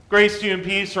Grace to you and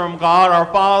peace from God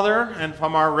our Father and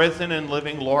from our risen and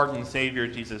living Lord and Savior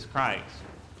Jesus Christ.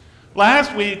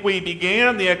 Last week we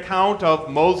began the account of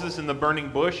Moses in the burning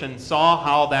bush and saw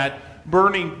how that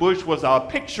burning bush was a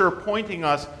picture pointing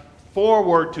us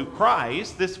forward to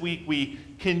Christ. This week we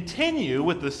continue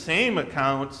with the same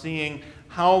account, seeing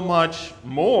how much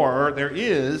more there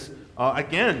is,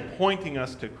 again, pointing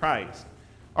us to Christ.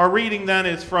 Our reading then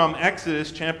is from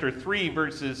Exodus chapter 3,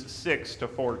 verses 6 to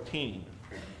 14.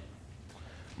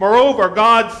 Moreover,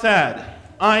 God said,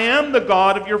 I am the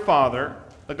God of your father,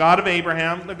 the God of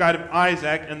Abraham, the God of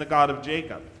Isaac, and the God of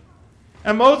Jacob.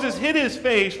 And Moses hid his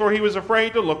face, for he was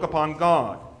afraid to look upon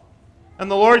God. And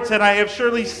the Lord said, I have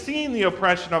surely seen the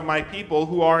oppression of my people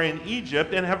who are in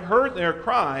Egypt, and have heard their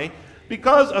cry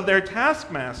because of their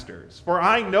taskmasters, for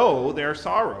I know their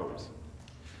sorrows.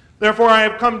 Therefore I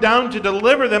have come down to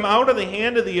deliver them out of the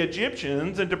hand of the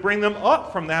Egyptians, and to bring them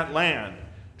up from that land,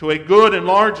 to a good and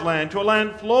large land, to a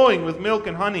land flowing with milk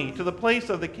and honey, to the place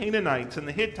of the Canaanites and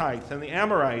the Hittites and the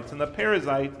Amorites and the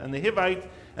Perizzites and the Hivites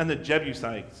and the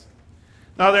Jebusites.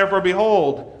 Now therefore,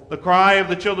 behold, the cry of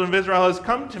the children of Israel has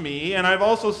come to me, and I have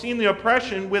also seen the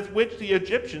oppression with which the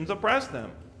Egyptians oppress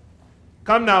them.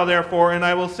 Come now therefore, and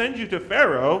I will send you to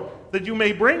Pharaoh, that you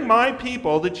may bring my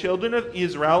people, the children of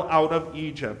Israel, out of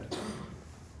Egypt.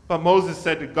 But Moses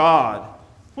said to God,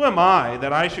 Who am I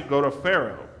that I should go to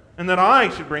Pharaoh, and that I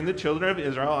should bring the children of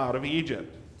Israel out of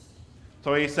Egypt?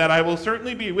 So he said, I will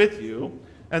certainly be with you,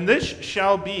 and this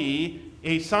shall be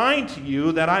a sign to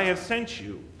you that I have sent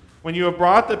you. When you have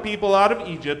brought the people out of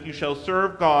Egypt, you shall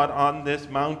serve God on this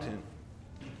mountain.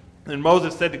 And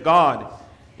Moses said to God,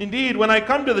 Indeed, when I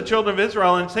come to the children of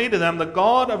Israel and say to them, The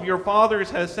God of your fathers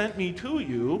has sent me to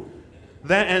you,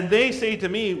 and they say to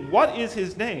me, What is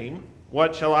his name?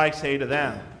 What shall I say to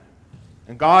them?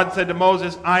 And God said to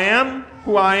Moses, I am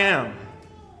who I am.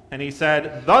 And he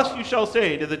said, Thus you shall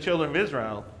say to the children of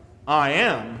Israel, I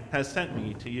am has sent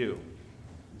me to you.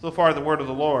 So far the word of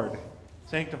the Lord.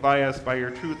 Sanctify us by your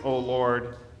truth, O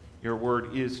Lord. Your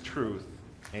word is truth.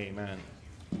 Amen.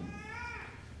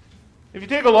 If you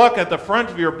take a look at the front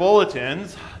of your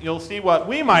bulletins, you'll see what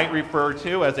we might refer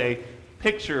to as a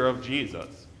picture of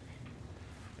Jesus.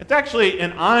 It's actually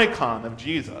an icon of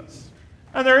Jesus.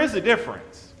 And there is a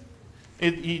difference.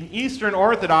 An Eastern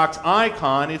Orthodox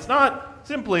icon, it's not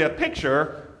simply a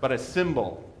picture, but a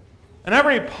symbol. And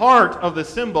every part of the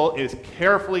symbol is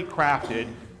carefully crafted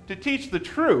to teach the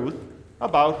truth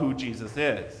about who Jesus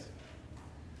is.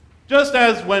 Just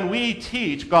as when we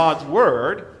teach God's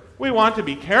Word, we want to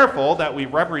be careful that we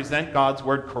represent God's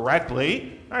Word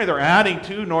correctly, neither adding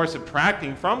to nor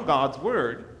subtracting from God's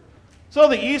Word. So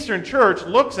the Eastern Church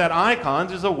looks at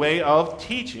icons as a way of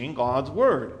teaching God's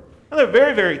Word. And they're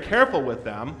very, very careful with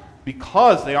them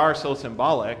because they are so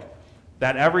symbolic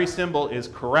that every symbol is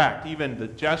correct. Even the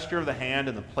gesture of the hand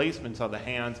and the placements of the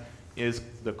hands is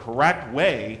the correct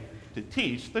way to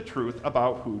teach the truth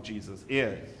about who Jesus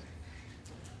is.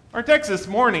 Our text this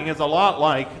morning is a lot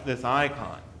like this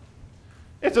icon.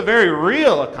 It's a very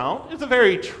real account. It's a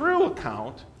very true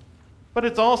account, but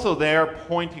it's also there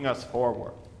pointing us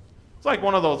forward. It's like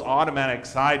one of those automatic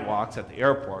sidewalks at the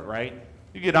airport, right?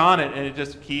 You get on it and it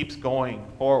just keeps going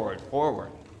forward,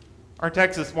 forward. Our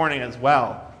text this morning as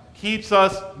well keeps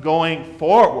us going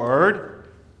forward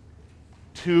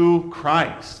to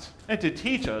Christ and to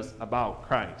teach us about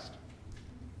Christ.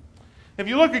 If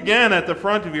you look again at the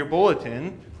front of your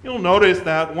bulletin, you'll notice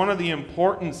that one of the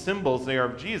important symbols there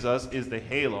of Jesus is the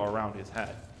halo around his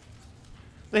head.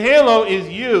 The halo is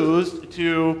used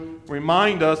to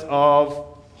remind us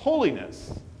of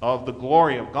holiness, of the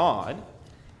glory of God.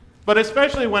 But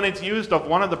especially when it's used of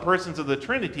one of the persons of the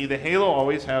Trinity, the halo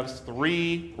always has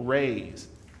three rays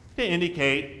to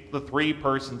indicate the three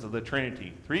persons of the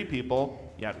Trinity. Three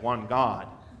people, yet one God.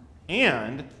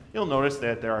 And you'll notice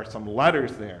that there are some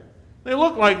letters there. They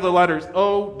look like the letters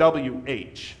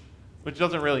O-W-H, which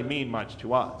doesn't really mean much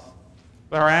to us,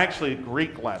 but are actually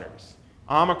Greek letters.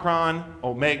 Omicron,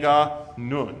 Omega,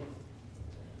 Nun.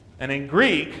 And in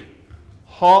Greek,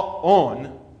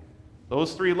 Ho-on,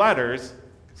 those three letters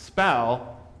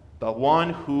spell the one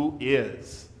who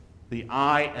is, the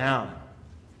I am.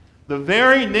 The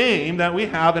very name that we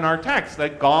have in our text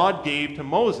that God gave to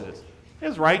Moses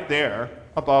is right there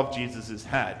above Jesus'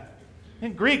 head.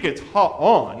 In Greek, it's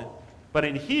Ha-on, but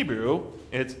in Hebrew,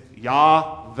 it's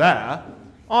Yahweh,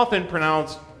 often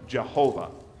pronounced Jehovah.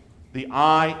 The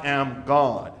I am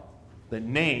God, the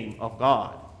name of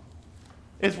God.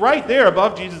 It's right there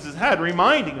above Jesus' head,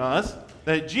 reminding us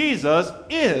that Jesus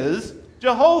is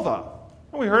Jehovah.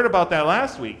 And we heard about that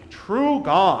last week. True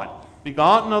God,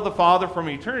 begotten of the Father from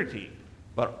eternity,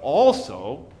 but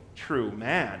also true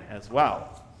man as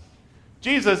well.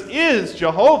 Jesus is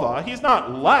Jehovah. He's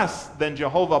not less than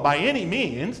Jehovah by any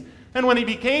means. And when he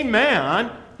became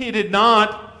man, he did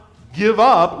not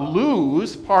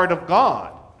lose part of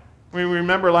God. We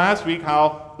remember last week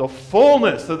how the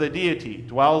fullness of the deity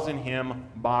dwells in him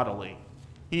bodily.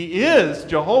 He is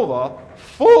Jehovah,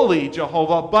 fully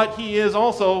Jehovah, but he is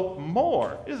also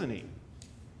more, isn't he?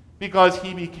 Because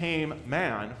he became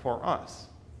man for us.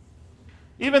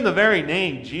 Even the very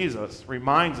name Jesus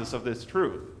reminds us of this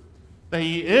truth, that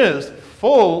he is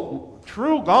full,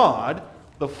 true God,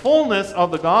 the fullness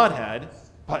of the Godhead,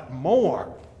 but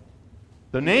more.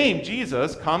 The name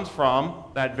Jesus comes from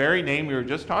that very name we were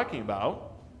just talking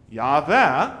about,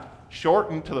 Yahweh,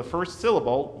 shortened to the first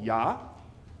syllable, Yah,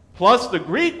 plus the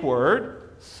Greek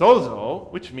word, sozo,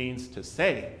 which means to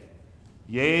save.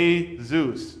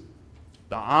 Jesus,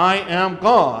 the I am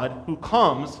God who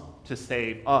comes to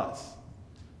save us.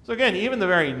 So again, even the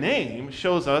very name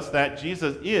shows us that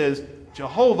Jesus is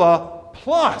Jehovah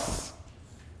Plus.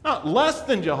 Not less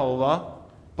than Jehovah,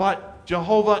 but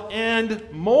Jehovah and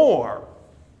more.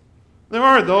 There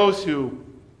are those who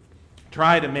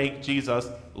try to make Jesus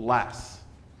less.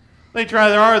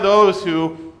 There are those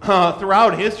who,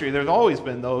 throughout history, there's always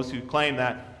been those who claim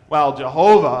that, well,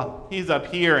 Jehovah, he's up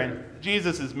here, and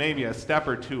Jesus is maybe a step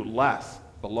or two less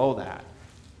below that.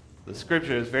 The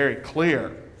scripture is very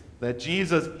clear that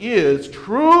Jesus is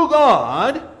true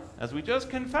God, as we just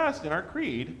confessed in our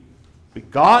creed,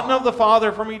 begotten of the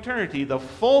Father from eternity, the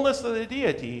fullness of the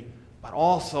deity, but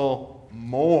also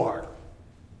more,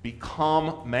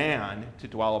 become man to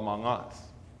dwell among us.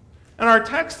 And our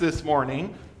text this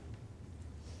morning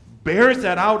bears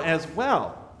that out as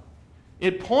well.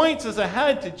 It points us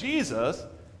ahead to Jesus,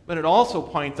 but it also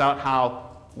points out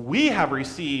how we have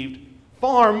received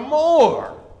far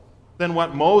more than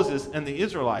what Moses and the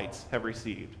Israelites have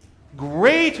received.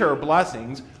 Greater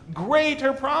blessings,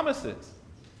 greater promises.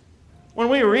 When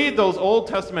we read those Old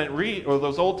Testament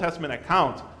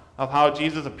accounts of how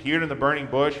Jesus appeared in the burning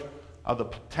bush, of the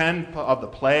 10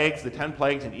 plagues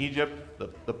in Egypt,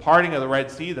 the parting of the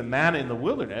Red Sea, the manna in the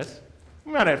wilderness,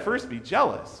 we might at first be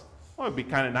jealous. Well, it would be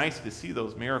kind of nice to see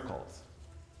those miracles.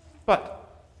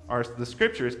 But the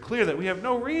scripture is clear that we have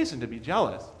no reason to be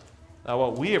jealous. That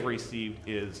what we have received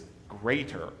is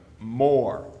greater,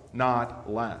 more,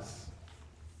 not less.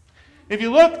 If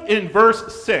you look in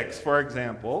verse 6, for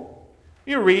example,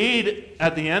 you read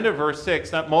at the end of verse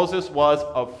 6 that Moses was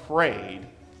afraid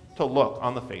to look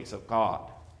on the face of God.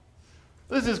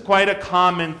 This is quite a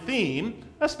common theme,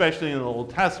 especially in the Old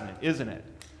Testament, isn't it?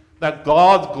 That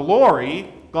God's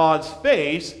glory, God's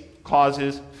face,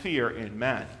 causes fear in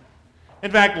men.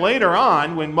 In fact, later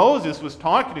on, when Moses was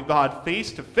talking to God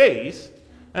face to face,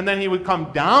 and then he would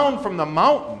come down from the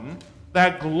mountain,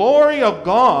 that glory of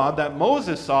God that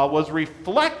Moses saw was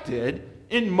reflected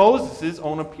in Moses'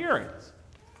 own appearance.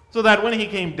 So that when he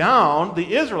came down,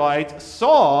 the Israelites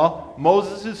saw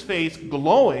Moses' face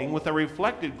glowing with the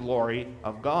reflected glory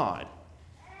of God.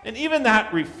 And even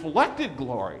that reflected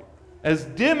glory, as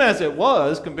dim as it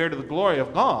was compared to the glory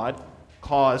of God,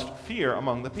 caused fear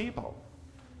among the people.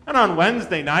 And on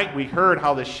Wednesday night, we heard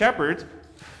how the shepherds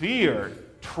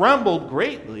trembled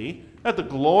greatly at the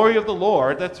glory of the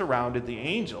Lord that surrounded the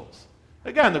angels.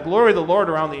 Again, the glory of the Lord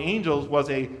around the angels was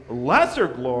a lesser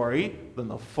glory than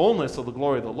the fullness of the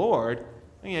glory of the Lord,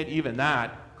 and yet even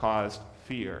that caused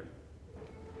fear.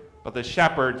 But the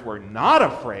shepherds were not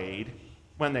afraid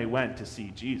when they went to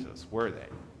see Jesus, were they?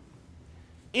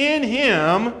 In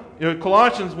him,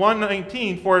 Colossians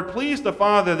 1:19, for it pleased the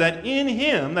Father that in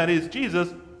him, that is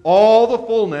Jesus, all the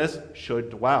fullness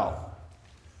should dwell.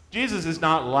 Jesus is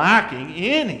not lacking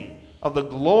any of the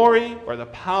glory or the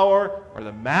power or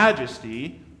the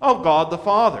majesty of God the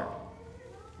Father.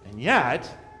 And yet,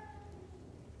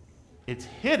 it's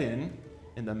hidden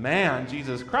in the man,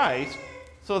 Jesus Christ,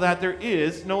 so that there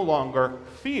is no longer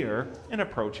fear in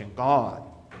approaching God.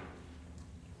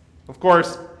 Of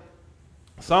course,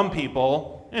 some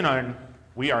people, and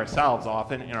we ourselves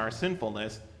often, in our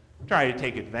sinfulness, try to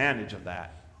take advantage of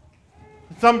that.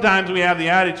 Sometimes we have the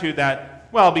attitude that,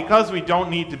 well, because we don't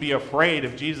need to be afraid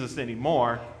of Jesus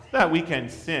anymore, that we can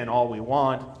sin all we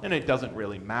want, and it doesn't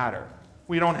really matter.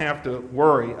 We don't have to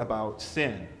worry about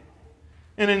sin.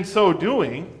 And in so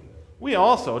doing, we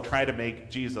also try to make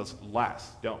Jesus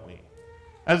less, don't we?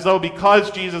 As though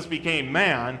because Jesus became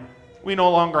man, we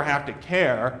no longer have to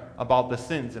care about the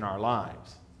sins in our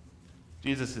lives.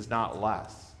 Jesus is not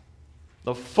less.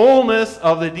 The fullness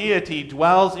of the deity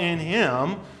dwells in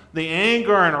him. The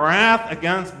anger and wrath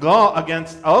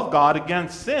of God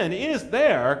against sin is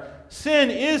there. Sin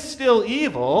is still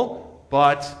evil,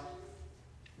 but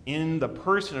in the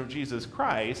person of Jesus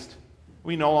Christ,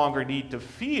 we no longer need to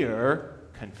fear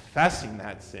confessing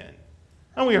that sin.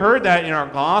 And we heard that in our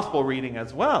gospel reading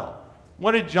as well.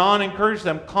 What did John encourage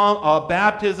them? A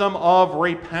baptism of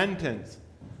repentance.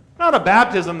 Not a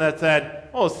baptism that said,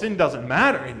 oh, sin doesn't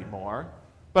matter anymore,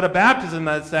 but a baptism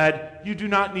that said, you do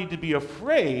not need to be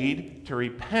afraid to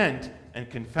repent and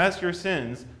confess your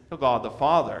sins to God the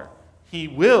Father. He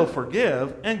will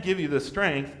forgive and give you the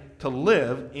strength to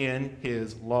live in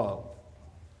his love.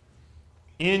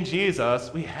 In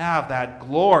Jesus, we have that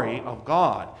glory of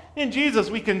God. In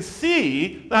Jesus, we can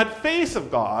see that face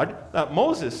of God that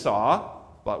Moses saw,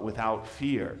 but without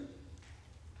fear.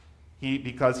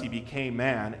 Because he became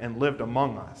man and lived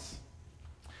among us.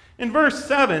 In verse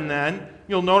 7, then,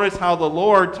 you'll notice how the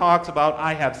Lord talks about,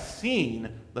 I have seen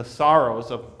the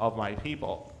sorrows of my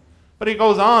people. But he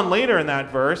goes on later in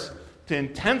that verse to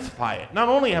intensify it. Not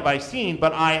only have I seen,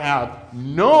 but I have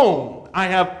known. I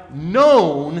have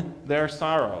known their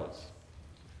sorrows.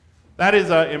 That is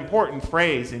an important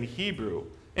phrase in Hebrew.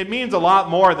 It means a lot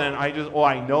more than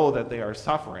I know that they are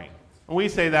suffering. When we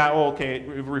say that, it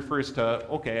refers to,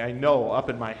 I know up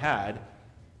in my head.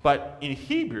 But in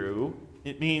Hebrew,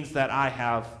 it means that I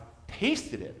have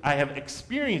tasted it. I have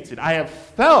experienced it. I have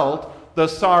felt the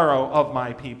sorrow of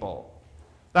my people.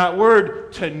 That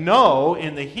word to know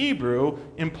in the Hebrew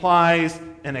implies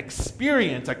an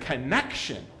experience, a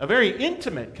connection, a very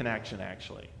intimate connection,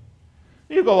 actually.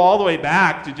 You go all the way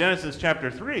back to Genesis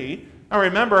chapter 3, and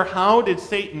remember, how did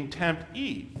Satan tempt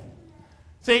Eve?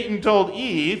 Satan told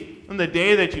Eve, on the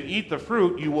day that you eat the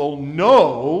fruit, you will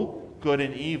know good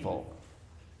and evil.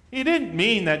 He didn't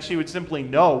mean that she would simply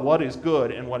know what is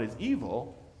good and what is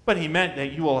evil, but he meant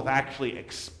that you will have actually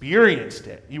experienced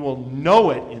it. You will know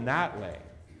it in that way.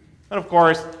 And of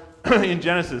course, in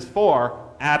Genesis 4,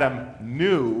 Adam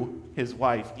knew his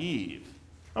wife Eve.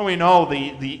 And we know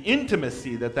the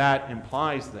intimacy that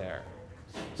implies there.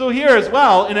 So here as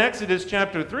well, in Exodus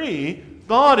chapter 3,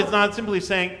 God is not simply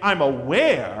saying, I'm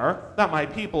aware that my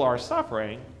people are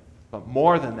suffering, but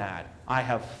more than that, I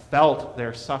have felt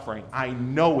their suffering. I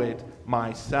know it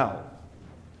myself.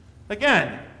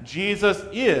 Again, Jesus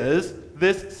is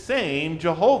this same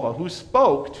Jehovah who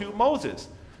spoke to Moses.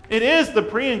 It is the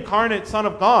pre-incarnate Son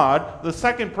of God, the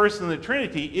second person of the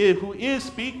Trinity, who is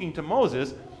speaking to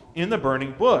Moses in the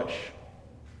burning bush.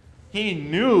 He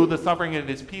knew the suffering of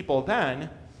his people then.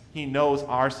 He knows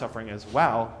our suffering as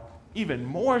well, even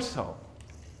more so,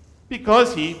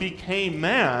 because he became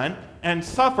man and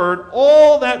suffered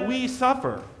all that we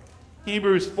suffer.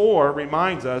 Hebrews 4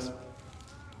 reminds us,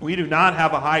 we do not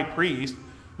have a high priest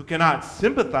who cannot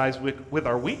sympathize with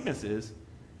our weaknesses,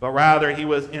 but rather he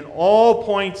was in all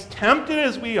points tempted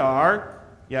as we are,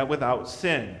 yet without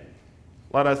sin.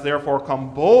 Let us therefore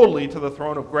come boldly to the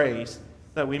throne of grace,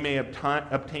 that we may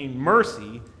obtain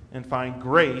mercy and find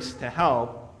grace to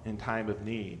help in time of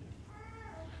need.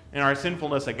 In our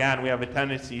sinfulness, again, we have a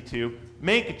tendency to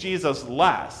make Jesus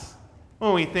less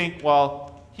when we think,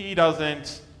 well, he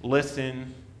doesn't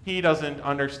listen, he doesn't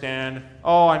understand,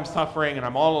 I'm suffering and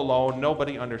I'm all alone,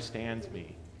 nobody understands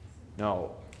me.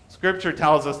 No. Scripture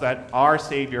tells us that our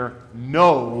Savior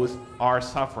knows our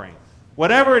suffering.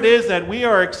 Whatever it is that we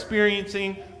are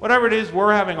experiencing, whatever it is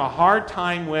we're having a hard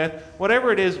time with,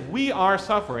 whatever it is we are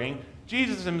suffering,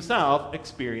 Jesus himself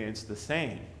experienced the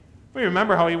same. We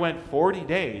remember how he went 40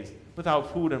 days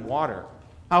without food and water,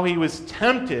 how he was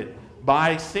tempted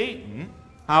by Satan,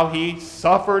 how he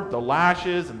suffered the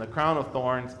lashes and the crown of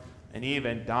thorns, and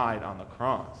even died on the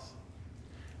cross.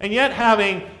 And yet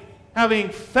having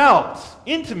felt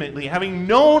intimately, having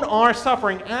known our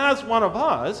suffering as one of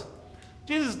us,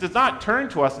 Jesus does not turn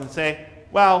to us and say,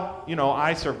 well,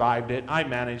 I survived it, I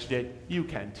managed it, you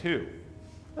can too.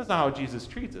 That's not how Jesus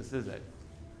treats us, is it?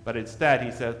 But instead,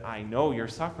 he says, I know you're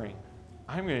suffering.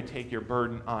 I'm going to take your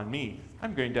burden on me.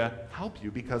 I'm going to help you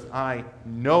because I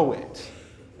know it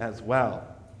as well.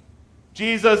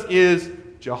 Jesus is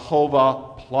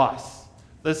Jehovah Plus,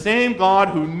 the same God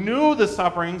who knew the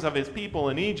sufferings of his people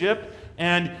in Egypt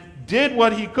and did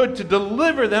what he could to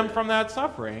deliver them from that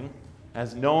suffering,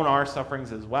 has known our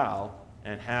sufferings as well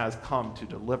and has come to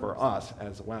deliver us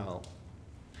as well.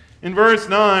 In verse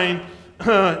 9,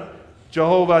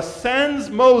 Jehovah sends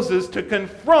Moses to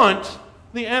confront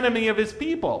the enemy of his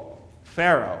people,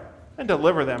 Pharaoh, and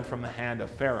deliver them from the hand of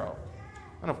Pharaoh.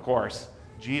 And of course,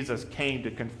 Jesus came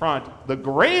to confront the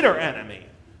greater enemy,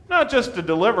 not just to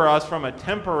deliver us from a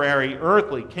temporary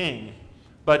earthly king,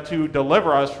 but to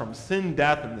deliver us from sin,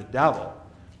 death, and the devil,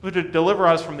 but to deliver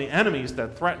us from the enemies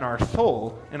that threaten our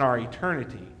soul and our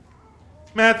eternity.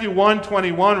 Matthew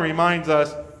 1:21 reminds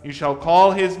us, you shall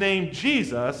call his name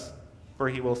Jesus, for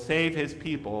he will save his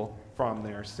people from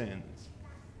their sins.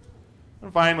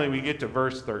 And finally, we get to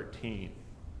verse 13,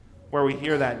 where we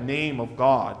hear that name of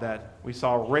God that we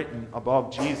saw written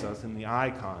above Jesus in the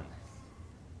icon.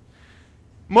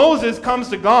 Moses comes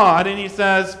to God and he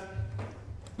says,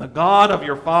 "The God of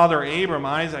your father Abram,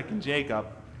 Isaac, and Jacob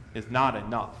is not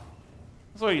enough."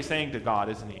 That's what he's saying to God,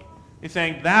 isn't he? He's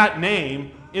saying that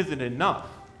name isn't enough.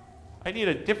 I need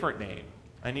a different name.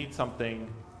 I need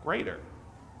something greater.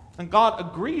 And God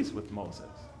agrees with Moses.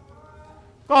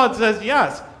 God says,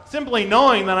 yes, simply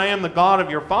knowing that I am the God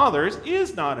of your fathers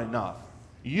is not enough.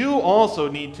 You also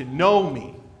need to know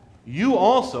me. You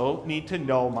also need to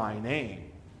know my name.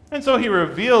 And so he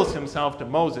reveals himself to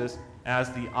Moses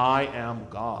as the I am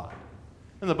God.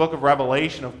 In the book of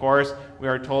Revelation, of course, we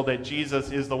are told that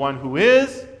Jesus is the one who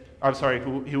is,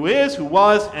 who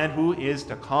was, and who is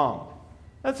to come.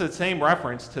 That's the same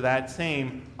reference to that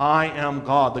same I am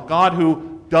God, the God who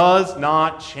does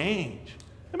not change.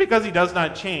 And because he does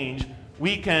not change,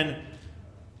 we can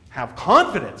have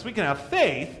confidence, we can have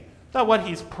faith that what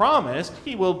he's promised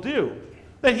he will do,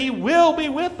 that he will be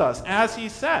with us as he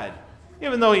said.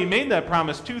 Even though he made that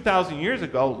promise 2,000 years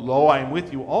ago, "Lo, I am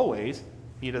with you always,"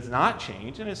 he does not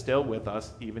change and is still with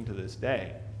us even to this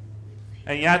day.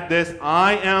 And yet this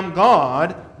I am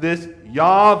God, this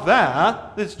Yahweh,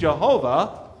 this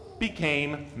Jehovah,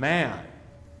 became man.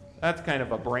 That's kind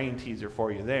of a brain teaser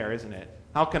for you there, isn't it?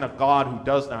 How can a God who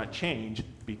does not change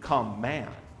become man?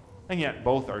 And yet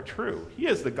both are true. He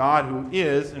is the God who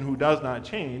is and who does not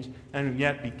change, and who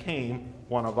yet became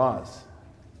one of us.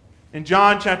 In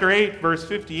John chapter 8, verse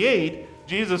 58,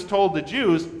 Jesus told the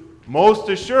Jews, "Most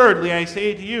assuredly I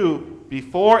say to you,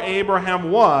 before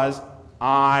Abraham was,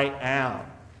 I am."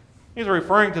 He's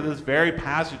referring to this very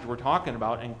passage we're talking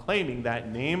about and claiming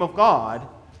that name of God,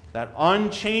 that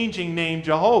unchanging name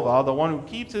Jehovah, the one who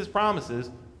keeps his promises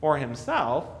for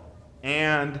himself,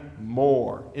 and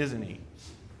more, isn't he?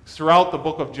 Throughout the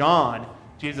book of John,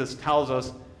 Jesus tells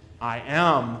us, "I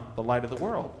am the light of the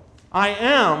world. I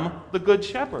am the good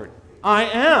shepherd. I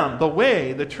am the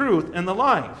way, the truth, and the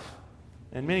life."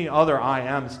 And many other I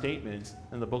am statements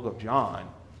in the book of John.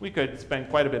 We could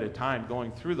spend quite a bit of time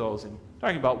going through those and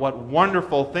talking about what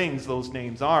wonderful things those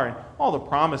names are and all the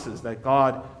promises that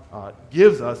God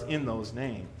gives us in those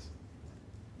names.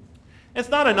 It's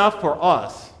not enough for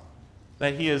us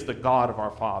that he is the God of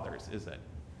our fathers, is it?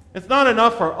 It's not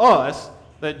enough for us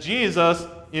that Jesus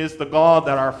is the God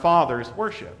that our fathers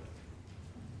worship.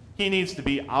 He needs to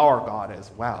be our God as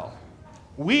well.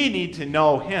 We need to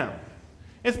know him.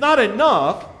 It's not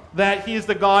enough that he is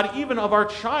the God even of our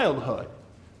childhood,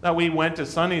 that we went to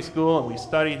Sunday school and we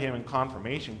studied him in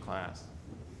confirmation class.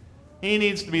 He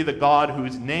needs to be the God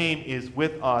whose name is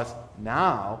with us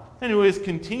now and who is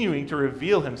continuing to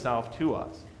reveal himself to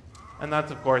us. And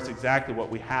that's, of course, exactly what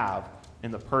we have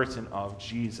in the person of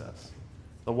Jesus,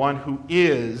 the one who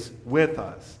is with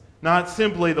us. Not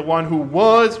simply the one who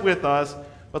was with us,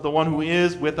 but the one who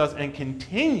is with us and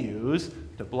continues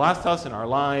to bless us in our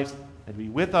lives and be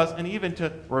with us and even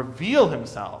to reveal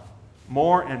himself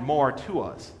more and more to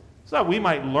us so that we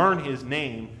might learn his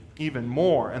name even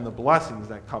more and the blessings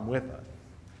that come with it.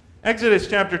 Exodus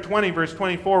chapter 20, verse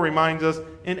 24 reminds us,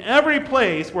 "In every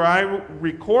place where I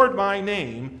record my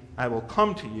name, I will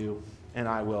come to you and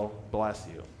I will bless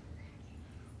you."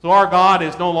 So our God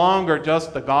is no longer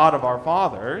just the God of our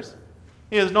fathers.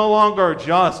 He is no longer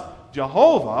just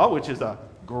Jehovah, which is a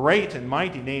great and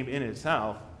mighty name in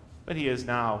itself, but he is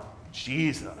now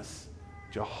Jesus,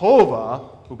 Jehovah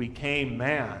who became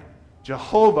man,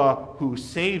 Jehovah who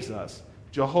saves us,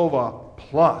 Jehovah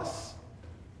Plus.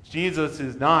 Jesus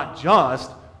is not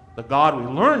just the God we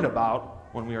learned about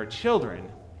when we were children,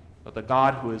 but the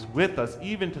God who is with us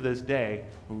even to this day,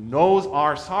 who knows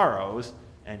our sorrows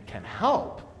and can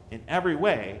help in every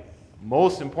way,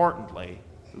 most importantly,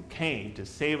 who came to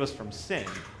save us from sin,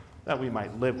 that we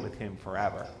might live with him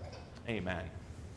forever. Amen.